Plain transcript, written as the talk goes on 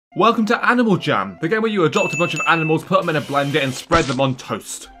Welcome to Animal Jam, the game where you adopt a bunch of animals, put them in a blender, and spread them on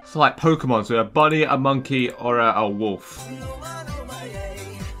toast. It's like Pokemon, so a bunny, a monkey, or a wolf.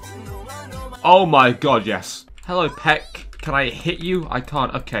 Oh my god, yes. Hello, Peck. Can I hit you? I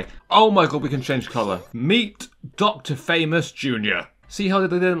can't. Okay. Oh my god, we can change colour. Meet Dr. Famous Jr. See how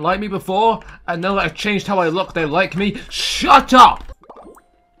they didn't like me before? And now that I've changed how I look, they like me? Shut up!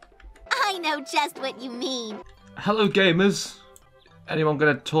 I know just what you mean. Hello, gamers. Anyone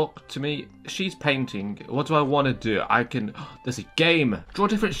gonna talk to me? She's painting. What do I want to do? I can... There's a game. Draw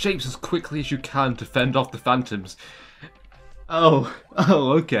different shapes as quickly as you can to fend off the phantoms. Oh,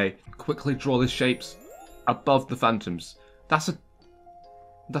 okay. Quickly draw the shapes above the phantoms. That's a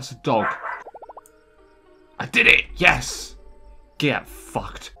dog. I did it! Yes! Get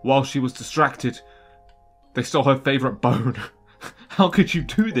fucked. While she was distracted, they stole her favourite bone. How could you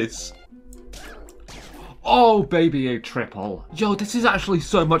do this? Oh, baby, a triple. Yo, this is actually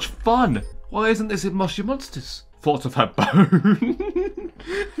so much fun. Why isn't this in Moshi Monsters? Thoughts of her bone.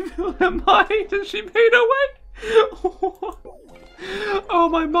 Am I? Has she made away? Oh,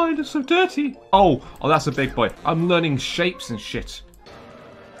 my mind is so dirty. Oh, that's a big boy. I'm learning shapes and shit.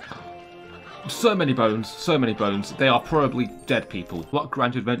 So many bones, so many bones. They are probably dead people. What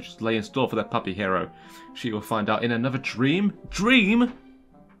grand adventures lay in store for their puppy hero? She will find out in another dream. Dream?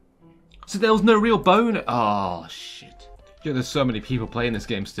 So there was no real bone? Oh, shit. Yo, there's so many people playing this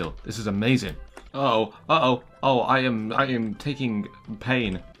game still. This is amazing. Oh, I am taking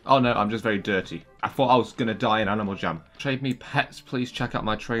pain. Oh no, I'm just very dirty. I thought I was gonna die in Animal Jam. Trade me pets, please check out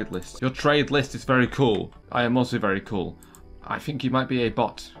my trade list. Your trade list is very cool. I am also very cool. I think you might be a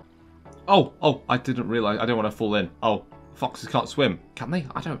bot. Oh, I didn't realise. I don't want to fall in. Oh, foxes can't swim. Can they?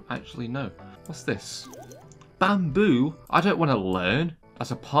 I don't actually know. What's this? Bamboo? I don't want to learn. That's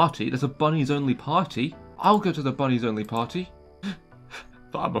a party. There's a bunnies only party. I'll go to the bunnies only party.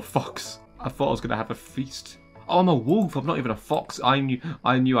 But I'm a fox. I thought I was going to have a feast. Oh, I'm a wolf. I'm not even a fox. I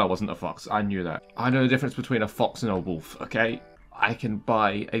knew I wasn't a fox. I knew that. I know the difference between a fox and a wolf, okay? I can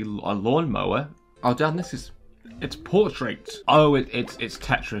buy a lawnmower. Oh, damn, this is... It's portrait. Oh, it's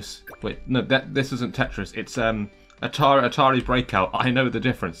Tetris. Wait, no, this isn't Tetris. It's Atari Breakout. I know the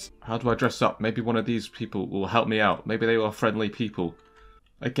difference. How do I dress up? Maybe one of these people will help me out. Maybe they are friendly people.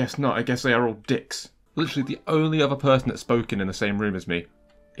 I guess not. I guess they are all dicks. Literally, the only other person that's spoken in the same room as me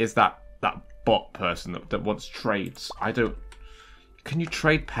is that bot person that wants trades. I don't... Can you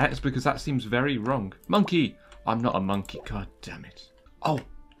trade pets? Because that seems very wrong. Monkey! I'm not a monkey. God damn it. Oh!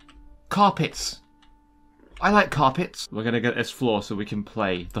 Carpets! I like carpets. We're gonna get this floor so we can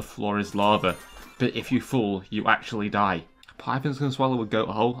play The Floor is Lava. But if you fall, you actually die. Python's gonna swallow a goat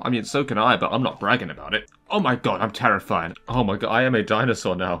whole. I mean, so can I, but I'm not bragging about it. Oh my god, I'm terrifying. Oh my god, I am a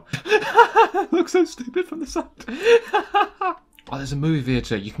dinosaur now. I look so stupid from the side. Oh, there's a movie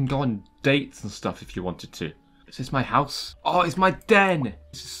theatre. You can go on dates and stuff if you wanted to. Is this my house? Oh, it's my den.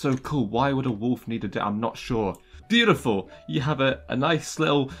 This is so cool. Why would a wolf need a den? I'm not sure. Beautiful. You have a nice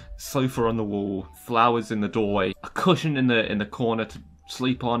little sofa on the wall, flowers in the doorway, a cushion in the corner to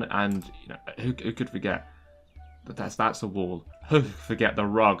sleep on, and you know who could forget that that's a wall. Who could forget the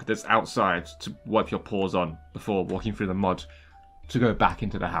rug that's outside to wipe your paws on before walking through the mud to go back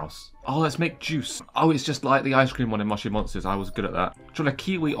into the house. Oh, let's make juice. Oh, it's just like the ice cream one in Moshi Monsters. I was good at that. Do you want a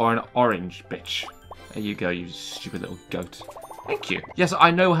kiwi or an orange, bitch? There you go, you stupid little goat. Thank you. Yes,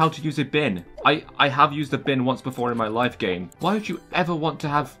 I know how to use a bin. I have used a bin once before in my life game. Why would you ever want to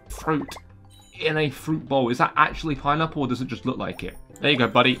have fruit in a fruit bowl? Is that actually pineapple or does it just look like it? There you go,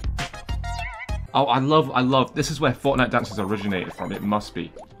 buddy. Oh, I love. This is where Fortnite dances originated from. It must be.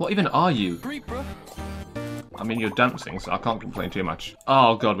 What even are you? I mean, you're dancing, so I can't complain too much.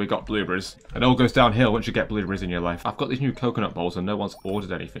 Oh god, we got blueberries. It all goes downhill once you get blueberries in your life. I've got these new coconut bowls and no one's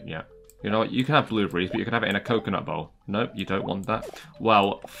ordered anything yet. You know what? You can have blueberries, but you can have it in a coconut bowl. Nope, you don't want that.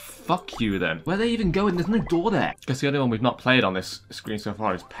 Well, fuck you then. Where are they even going? There's no door there. Guess the only one we've not played on this screen so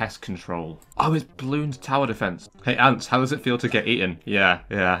far is pest control. Oh, it's balloons tower defense. Hey, ants, how does it feel to get eaten? Yeah.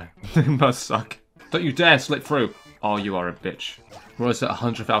 It must suck. Don't you dare slip through. Oh, you are a bitch. We're almost at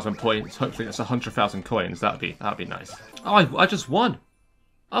 100,000 points. Hopefully that's 100,000 coins. That'd be nice. Oh, I just won.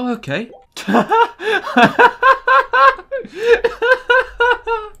 Oh, okay.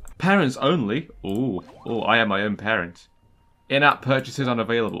 Parents only. Ooh, I am my own parent. In-app purchases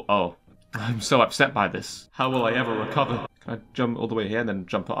unavailable. Oh, I'm so upset by this. How will I ever recover? Can I jump all the way here and then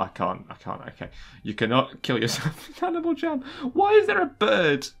jump up? I can't. Okay. You cannot kill yourself in Animal Jam. Why is there a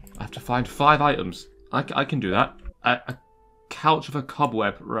bird? I have to find 5 items. I can do that. A couch with a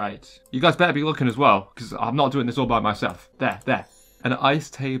cobweb. Right. You guys better be looking as well, because I'm not doing this all by myself. There. An ice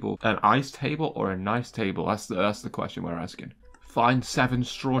table. An ice table or a nice table? That's the question we're asking. find 7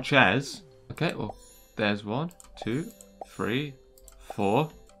 straw chairs. Okay, well, there's 1, 2, 3, 4,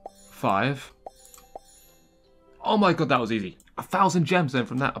 5. Oh my god, that was easy. 1,000 gems then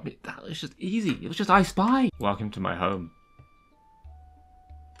from that. I mean, that was just easy. It was just I Spy. Welcome to my home.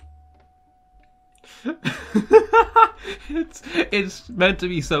 it's meant to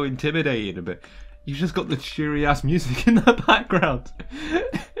be so intimidating, but you've just got the cheery ass music in the background.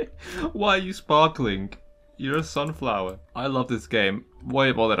 Why are you sparkling? You're a sunflower. I love this game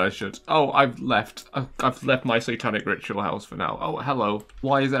way more than I should. Oh, I've left my satanic ritual house for now. Oh, hello.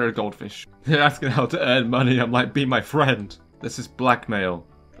 Why is there a goldfish? They're asking how to earn money. I'm like, be my friend. This is blackmail.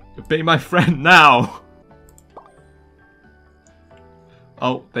 Be my friend now.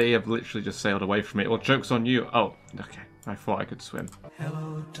 Oh, they have literally just sailed away from me. Well, joke's on you. Oh, okay. I thought I could swim.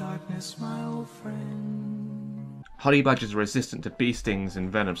 Hello, darkness, my old friend. Honey badgers are resistant to bee stings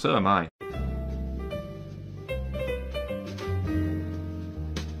and venom. So am I.